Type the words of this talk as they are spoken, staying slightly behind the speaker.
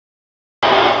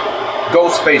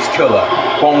Ghostface, Killah,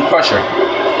 Bone Crusher,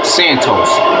 Santos,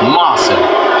 Masa,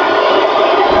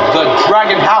 the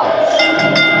Dragon House.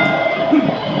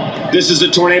 This is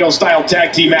a tornado-style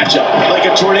tag team matchup. Like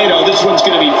a tornado, this one's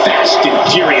going to be fast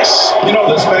and furious. You know,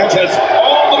 this match has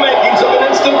all the makings of an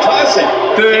instant classic.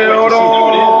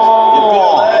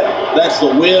 That's the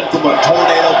win from a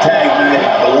tornado tag match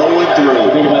blowing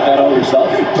through. Think about that all yourself.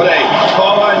 But hey,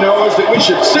 all I know is that we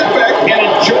should sit back and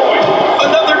enjoy.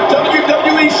 Another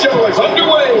WWE show is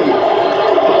underway.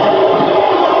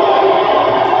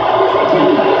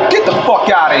 Get the fuck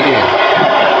out of here.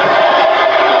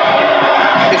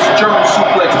 It's German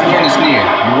suplex, the end is near.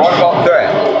 What about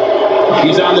that?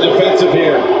 He's on the defensive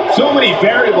here. So many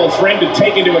variables for him to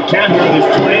take into account here in this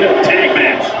tornado tag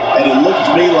match. And it looks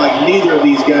to me like neither of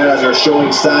these guys are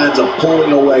showing signs of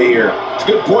pulling away here. It's a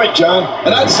good point, John.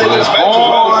 And I'd say this match is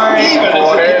about as even as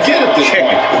it can get at this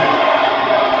point.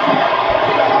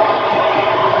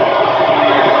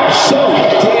 So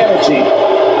damaging.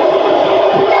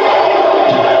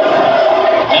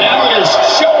 And now it is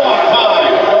show-off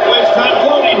time. Don't waste time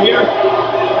loading here.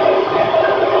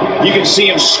 You can see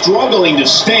him struggling to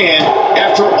stand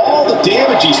after all the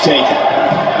damage he's taken.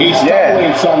 He's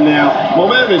struggling some now.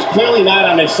 Momentum is clearly not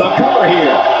on his cover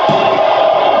here.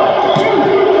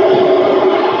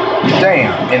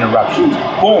 Damn, interruptions.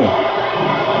 Boom.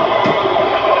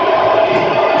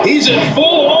 He's in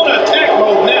full-on attack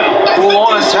mode now.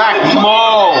 Full-on attack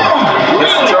mode.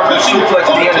 This German suplex,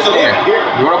 the end is near.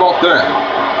 What about that?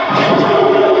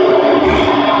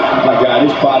 My God,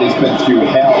 his body's been through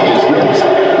hell. His ribs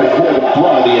have been the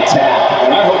brunt of the attack.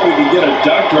 And I hope we can get a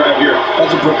doctor out here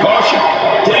as a precaution.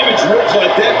 Damaged ribs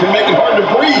like that can make it hard to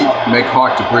breathe. Make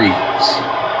hard to breathe.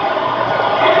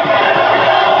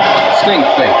 Sting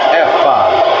face, F5.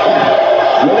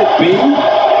 Will it be?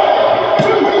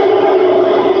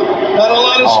 Not a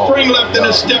lot of spring left in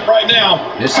his step right now.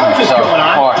 This is How's this tough going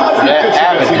on? part for that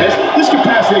Abington. This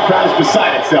capacity crowd is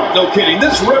beside itself. No kidding.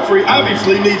 This referee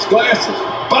obviously needs glasses,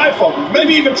 bifocals,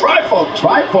 maybe even trifocals.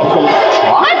 Trifocals.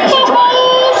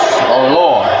 Trifocals? Oh,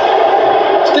 Lord.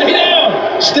 Stay down.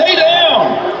 Stay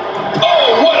down.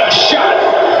 Oh, what a shot.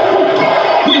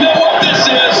 We know what this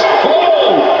is.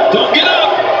 Oh, don't get up.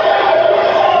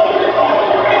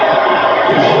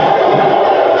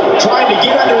 Trying to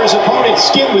get under his opponent's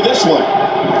skin with this one.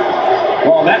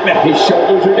 Well, that meant his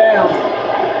shoulders are down.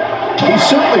 He's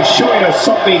certainly showing us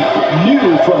something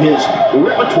new from his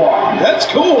repertoire. That's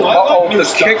cool. Uh-oh, the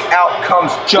kick out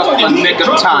comes just a nick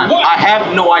of time. I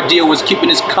have no idea what's keeping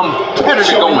his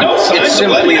competitor going. It's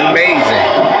simply amazing.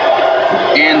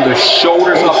 And the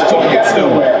shoulders up only two.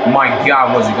 My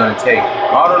God, what's he going to take?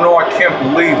 I don't know. I can't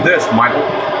believe this, Michael.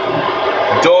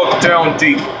 Dug down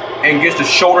deep and gets the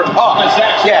shoulder up.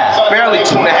 Yeah, barely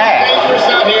 2.5.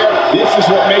 This is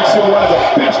what makes him one of the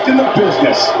best in the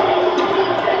business.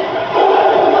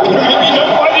 Maybe no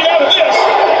fighting out of this.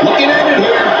 Looking at it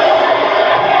here.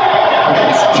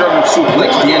 It's a German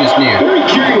suplex. The end is near. Very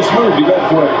curious move to go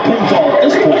for a pinfall at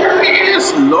this point.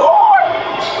 Yes, Lord.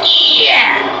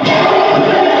 Yeah.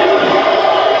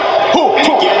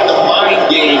 Again, the mind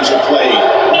games are played.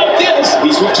 Like this,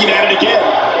 he's looking at it again.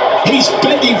 He's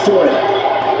begging for it.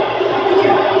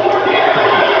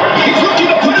 He's looking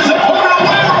to put his opponent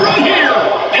away right here.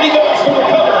 And he goes for the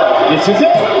cover. This is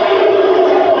it.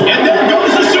 And there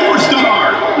goes the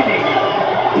superstar.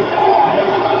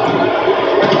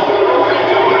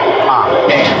 Ah,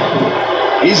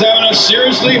 damn. He's having a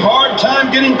seriously hard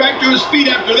time getting back to his feet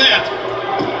after that.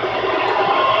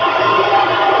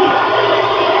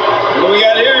 What do we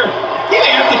got here? He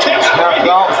may have to tap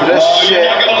out for this shit. You're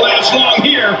not going to last long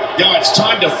here. Now it's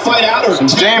time to fight out or Some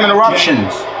damn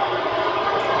interruptions.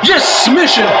 Yes,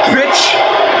 submission, bitch.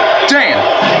 Damn.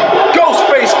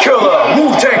 Ghostface, Killah,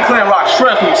 Wu-Tang Clan Rock,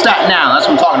 straight from Staten Island. That's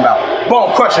what I'm talking about.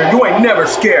 Bone Crusher, you ain't never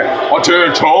scared.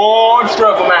 Attention,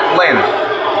 straight from Atlanta.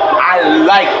 I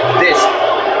like this.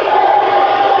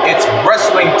 It's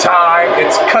wrestling time.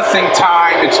 It's cussing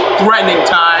time. It's threatening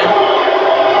time.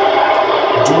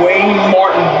 Dwayne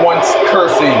Martin wants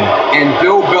cursing, and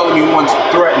Bill Bellamy wants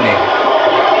threatening.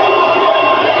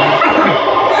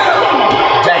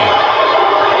 Damn.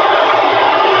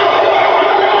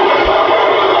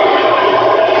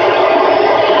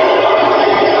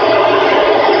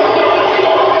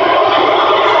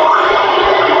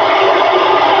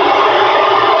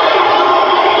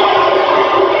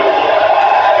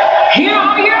 Here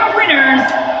are your winners,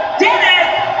 Dennis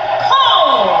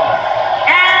Cole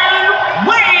and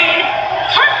Wayne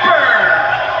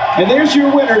Harper. And there's your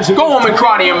winners. Go home and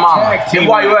cry to your mama. And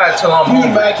while you at it till I'm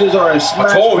home. Matches are a smash.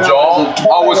 I told y'all,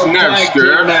 I was never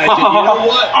scared. You know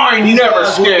what? I ain't never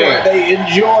scared. They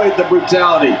enjoyed the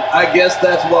brutality. I guess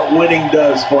that's what winning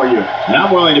does for you. And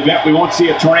I'm willing to bet we won't see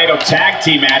a tornado tag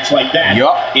team match like that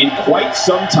in quite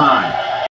some time.